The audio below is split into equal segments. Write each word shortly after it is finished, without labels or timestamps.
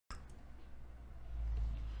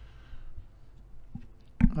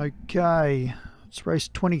Okay, it's race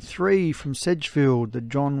 23 from Sedgefield, the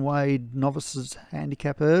John Wade Novices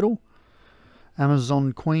Handicap Hurdle.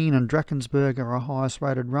 Amazon Queen and Drakensberg are our highest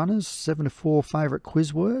rated runners. 7-4 favourite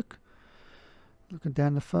quiz work. Looking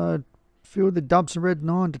down the field, the Dubs are red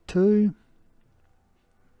 9-2.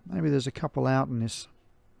 Maybe there's a couple out in this.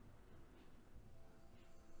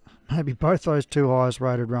 Maybe both those two highest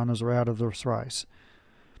rated runners are out of this race.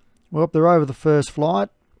 Well, they're over the first flight.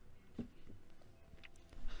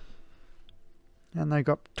 And they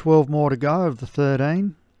got 12 more to go of the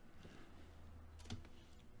 13.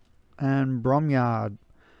 And Bromyard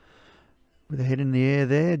with a head in the air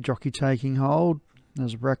there, jockey taking hold.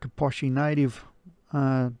 There's a Rakaposhi native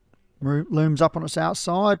looms up on its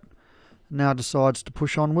outside. Now decides to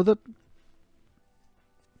push on with it.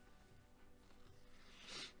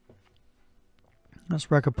 That's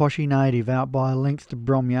Rakaposhi native out by a length to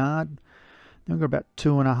Bromyard. Then we've got about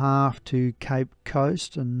 2.5 to Cape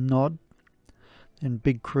Coast and Nod. And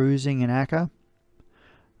Big Cruising and Acker.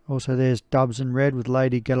 Also there's Dubs in red with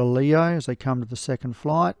Lady Galileo as they come to the second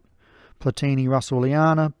flight. Platini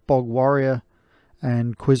Russell-Liana, Bog Warrior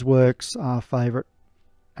and Quizworks are favourite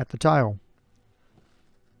at the tail.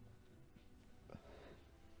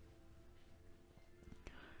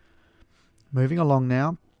 Moving along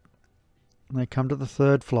now, they come to the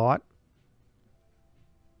third flight.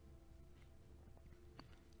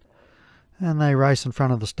 And they race in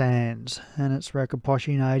front of the stands. And it's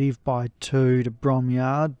Rakaposhi native by 2 to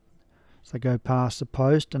Bromyard. So they go past the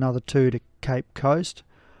post. Another 2 to Cape Coast.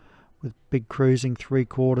 With Big Cruising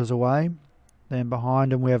 3/4 away. Then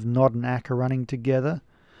behind them we have Nod and Acker running together.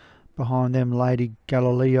 Behind them Lady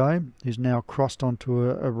Galileo, who's now crossed onto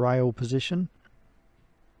a rail position.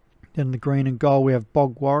 Then in the green and gold we have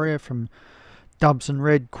Bog Warrior from Dubs and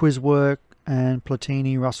Red, Quizwork and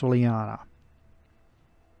Platini Russell-Liana.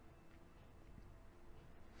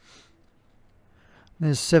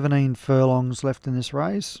 There's 17 furlongs left in this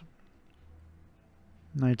race.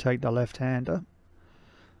 And they take the left-hander.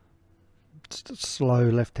 It's a slow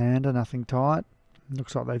left-hander, nothing tight.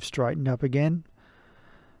 Looks like they've straightened up again.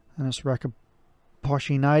 And it's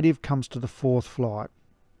Rakaposhi native, comes to the fourth flight.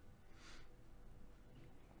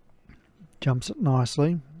 Jumps it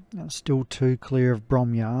nicely. That's still 2 clear of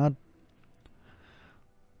Bromyard.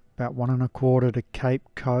 About 1.25 to Cape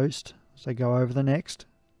Coast as they go over the next.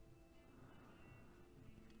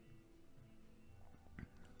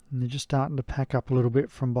 And they're just starting to pack up a little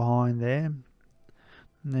bit from behind there.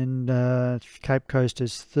 And then Cape Coast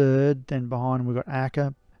is third. Then behind them we've got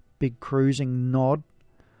Acker, Big Cruising, Nod,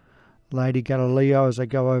 Lady Galileo as they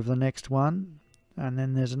go over the next one. And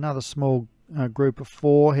then there's another small group of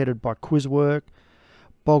 4 headed by Quizwork,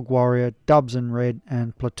 Bog Warrior, Dubs in Red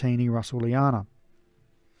and Platini Russell-Liana.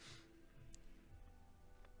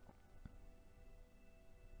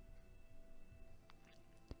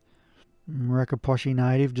 Rakaposhi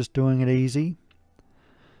native just doing it easy.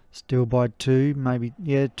 Still by 2, maybe,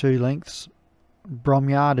 2 lengths.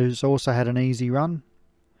 Bromyard, who's also had an easy run,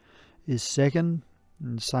 is second.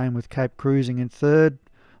 And same with Cape Cruising in third.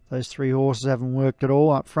 Those 3 horses haven't worked at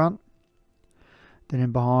all up front. Then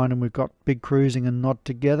in behind them we've got Big Cruising and Nod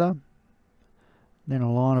together. Then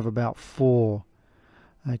a line of about 4.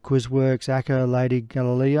 Quizworks, Acker, Lady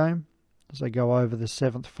Galileo as they go over the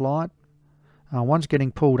 7th flight. One's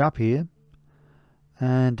getting pulled up here.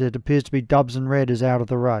 And it appears to be Dubs and Red is out of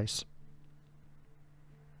the race.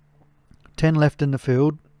 10 left in the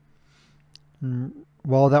field. And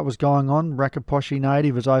while that was going on, Rakaposhi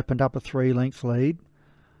native has opened up a 3-length lead.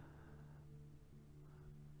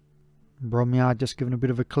 Bromyard just given a bit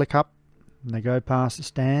of a click up. And they go past the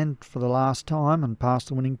stand for the last time and past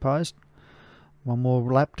the winning post. One more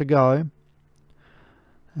lap to go.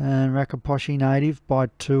 And Rakaposhi native by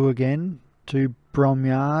 2 again to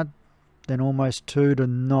Bromyard. Then almost 2 to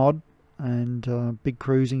Nod and Big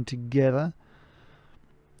Cruising together.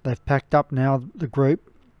 They've packed up now the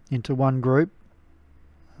group into one group.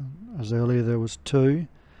 As earlier there was 2.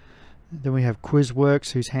 Then we have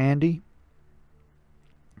Quizworks who's handy.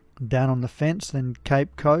 Down on the fence, then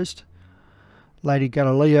Cape Coast. Lady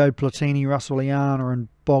Galileo, Platini Russell-Liana and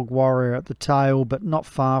Bog Warrior at the tail, but not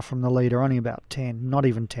far from the leader, only about 10, not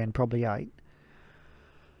even 10, probably 8.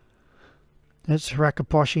 It's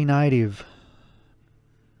Rakaposhi native.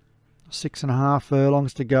 6.5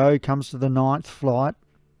 furlongs to go, comes to the 9th flight.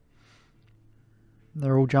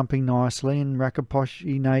 They're all jumping nicely, and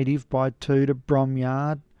Rakaposhi native by 2 to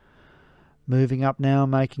Bromyard. Moving up now,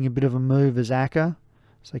 making a bit of a move as Acker.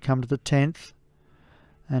 So they come to the 10th.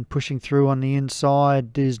 And pushing through on the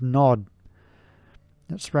inside is Nod.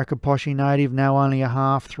 That's Rakaposhi native, now only a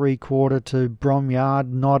half, 3/4 to Bromyard.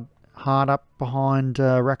 Nod hard up behind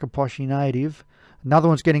Rakaposhi Native. Another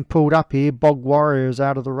one's getting pulled up here. Bog Warrior is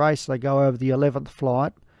out of the race. They go over the 11th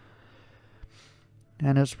flight.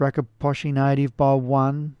 And it's Rakaposhi Native by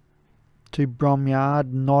 1 to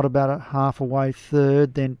Bromyard, not about half away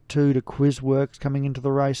third. Then 2 to Quizworks coming into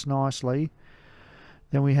the race nicely.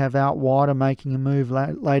 Then we have Out Wider making a move,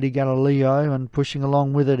 Lady Galileo, and pushing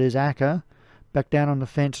along with it is Acker. Back down on the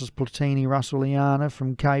fence is Platini Russelliana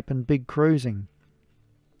from Cape and Big Cruising.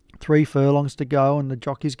 3 furlongs to go and the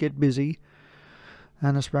jockeys get busy.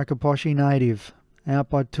 And it's Rakaposhi Native out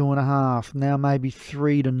by 2.5. Now maybe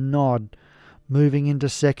 3 to Nod. Moving into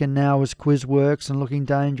second now is Quizworks and looking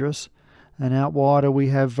dangerous. And out wider we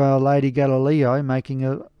have Lady Galileo making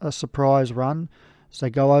a surprise run. So they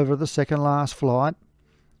go over the second last flight.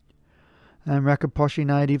 And Rakaposhi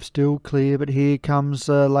Native still clear, but here comes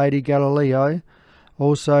Lady Galileo.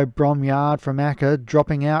 Also Bromyard from Acker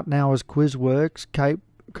dropping out now as Quizworks. Cape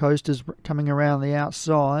Coast is coming around the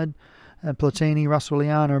outside. And Platini,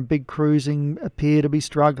 Russelliana and Big Cruising appear to be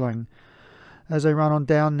struggling. As they run on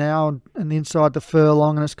down now and inside the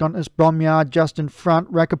furlong, and it's Bromyard just in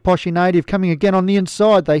front. Rakaposhi Native coming again on the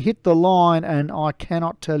inside. They hit the line, and I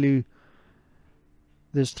cannot tell you.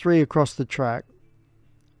 There's 3 across the track.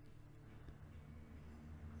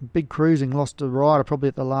 Big Cruising lost a rider probably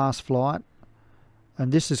at the last flight.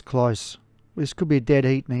 And this is close. This could be a dead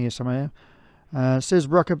heat in here somewhere. It says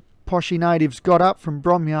Rakaposhi Native's got up from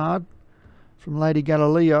Bromyard, from Lady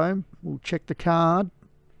Galileo. We'll check the card.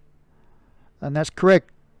 And that's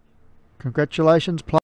correct. Congratulations.